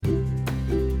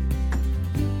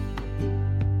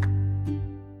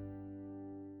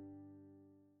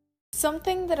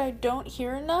Something that I don't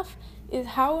hear enough is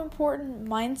how important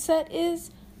mindset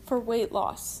is for weight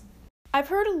loss. I've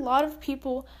heard a lot of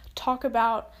people talk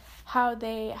about how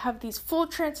they have these full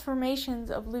transformations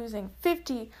of losing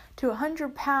 50 to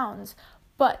 100 pounds,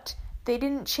 but they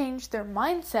didn't change their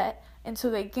mindset, and so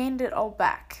they gained it all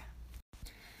back.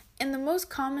 And the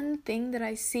most common thing that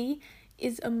I see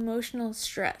is emotional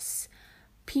stress.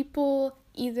 People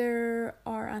either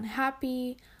are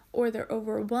unhappy or they're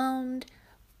overwhelmed.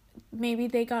 Maybe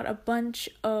they got a bunch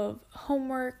of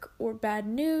homework or bad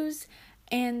news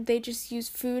and they just use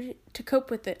food to cope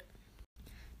with it.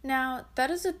 Now, that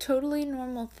is a totally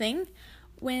normal thing.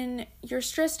 When you're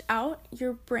stressed out,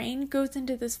 your brain goes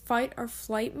into this fight or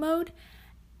flight mode,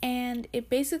 and it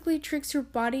basically tricks your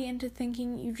body into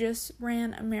thinking you just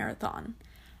ran a marathon.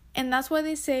 And that's why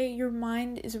they say your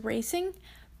mind is racing,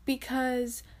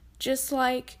 because just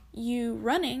like you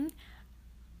running,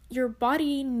 your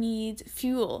body needs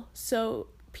fuel, so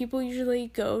people usually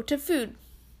go to food.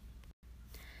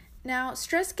 Now,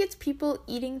 stress gets people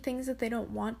eating things that they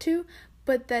don't want to,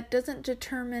 but that doesn't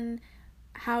determine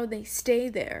how they stay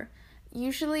there.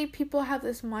 Usually people have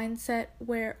this mindset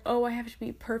where, I have to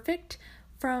be perfect,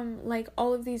 from like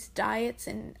all of these diets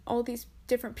and all these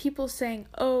different people saying,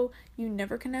 you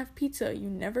never can have pizza, you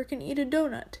never can eat a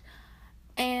donut.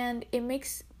 And it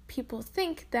makes people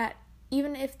think that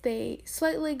even if they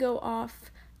slightly go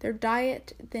off their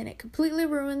diet, then it completely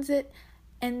ruins it,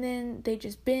 and then they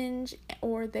just binge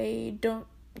or they don't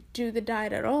do the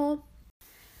diet at all.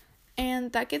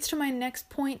 And that gets to my next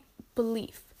point,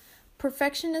 belief.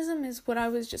 Perfectionism is what I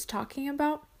was just talking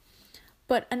about.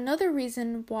 But another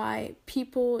reason why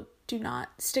people do not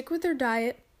stick with their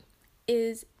diet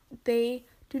is they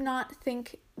do not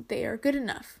think they are good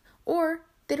enough, or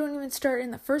they don't even start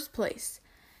in the first place.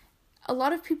 A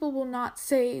lot of people will not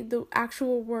say the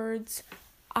actual words,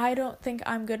 I don't think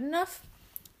I'm good enough,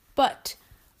 but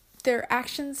their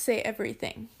actions say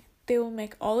everything. They will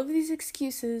make all of these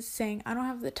excuses saying, I don't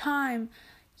have the time,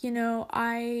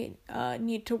 I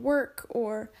need to work,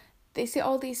 or they say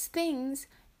all these things,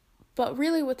 but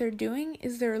really what they're doing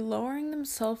is they're lowering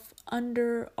themselves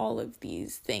under all of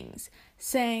these things,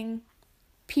 saying,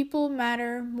 people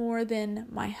matter more than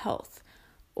my health,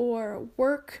 or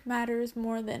work matters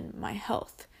more than my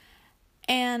health.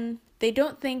 And they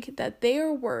don't think that they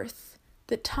are worth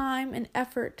the time and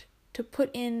effort to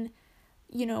put in,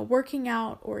 working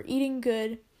out or eating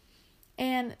good.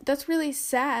 And that's really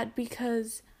sad,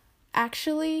 because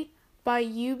actually by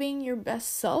you being your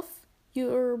best self,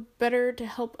 you're better to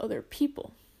help other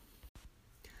people.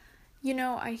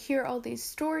 I hear all these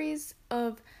stories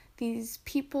of these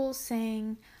people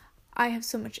saying, I have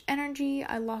so much energy,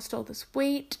 I lost all this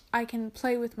weight, I can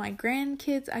play with my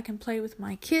grandkids, I can play with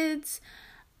my kids,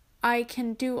 I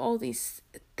can do all these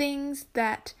things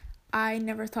that I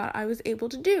never thought I was able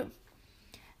to do.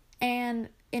 And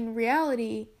in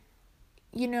reality,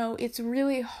 it's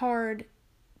really hard,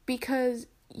 because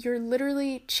you're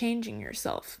literally changing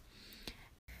yourself.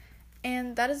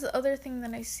 And that is the other thing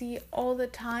that I see all the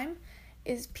time,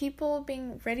 is people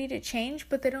being ready to change,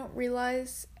 but they don't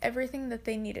realize everything that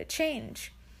they need to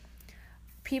change.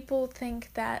 People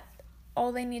think that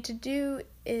all they need to do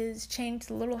is change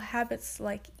the little habits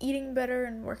like eating better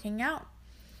and working out.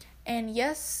 And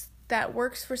yes, that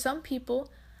works for some people,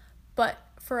 but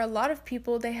for a lot of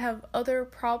people, they have other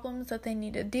problems that they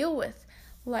need to deal with,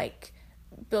 like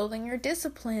building your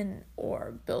discipline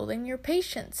or building your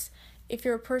patience. If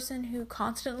you're a person who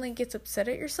constantly gets upset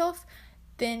at yourself,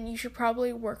 then you should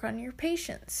probably work on your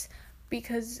patience,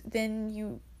 because then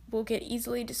you will get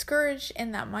easily discouraged,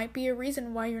 and that might be a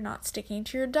reason why you're not sticking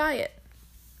to your diet.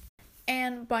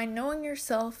 And by knowing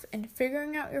yourself and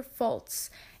figuring out your faults,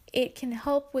 it can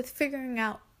help with figuring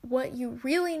out what you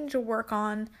really need to work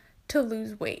on to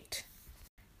lose weight.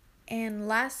 And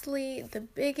lastly, the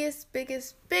biggest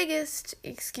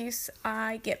excuse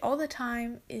I get all the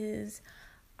time is,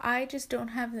 I just don't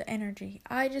have the energy.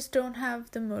 I just don't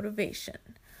have the motivation.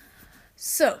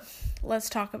 So, let's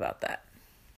talk about that.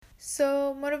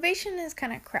 So, motivation is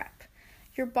kind of crap.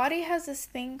 Your body has this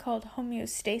thing called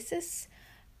homeostasis,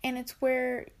 and it's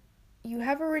where you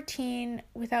have a routine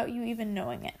without you even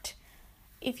knowing it.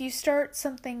 If you start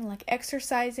something like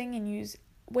exercising and use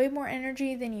way more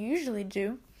energy than you usually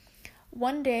do,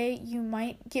 one day you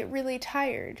might get really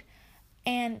tired.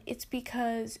 And it's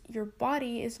because your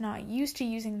body is not used to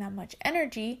using that much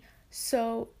energy,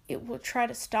 so it will try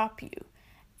to stop you.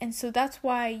 And so that's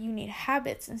why you need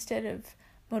habits instead of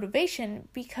motivation,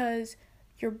 because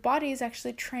your body is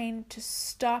actually trained to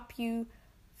stop you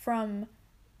from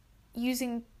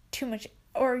using too much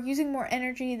or using more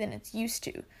energy than it's used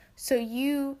to. So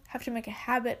you have to make a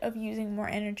habit of using more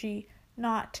energy,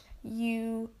 not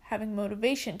you having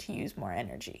motivation to use more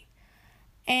energy.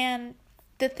 And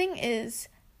the thing is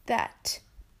that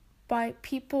by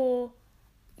people,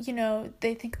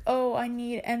 they think, oh, I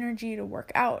need energy to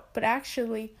work out. But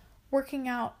actually, working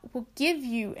out will give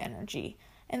you energy.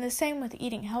 And the same with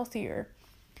eating healthier.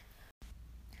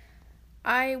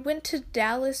 I went to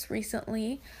Dallas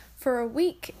recently for a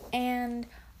week, and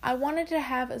I wanted to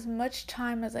have as much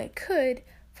time as I could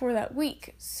for that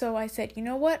week. So I said, you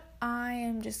know what? I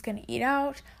am just going to eat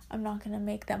out. I'm not going to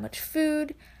make that much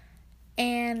food.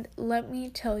 And let me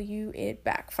tell you, it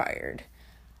backfired.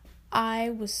 I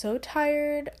was so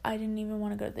tired. I didn't even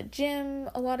want to go to the gym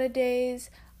a lot of days.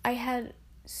 I had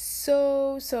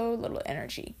so little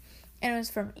energy. And it was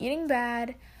from eating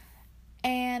bad.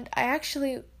 And I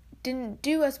actually didn't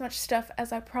do as much stuff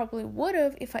as I probably would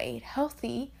have if I ate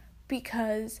healthy,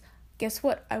 because guess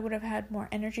what? I would have had more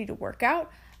energy to work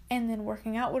out, and then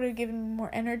working out would have given me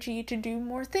more energy to do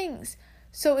more things.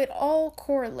 So it all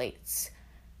correlates.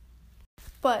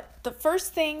 But the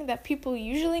first thing that people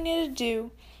usually need to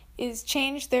do is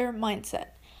change their mindset.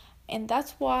 And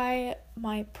that's why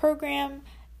my program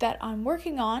that I'm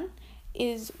working on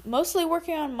is mostly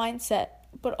working on mindset,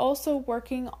 but also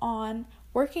working on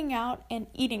working out and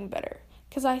eating better.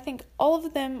 Because I think all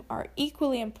of them are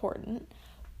equally important,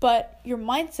 but your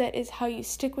mindset is how you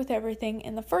stick with everything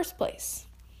in the first place.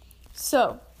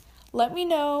 So, let me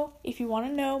know if you want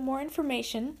to know more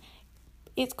information.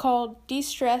 It's called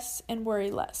De-Stress and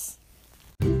Worry Less.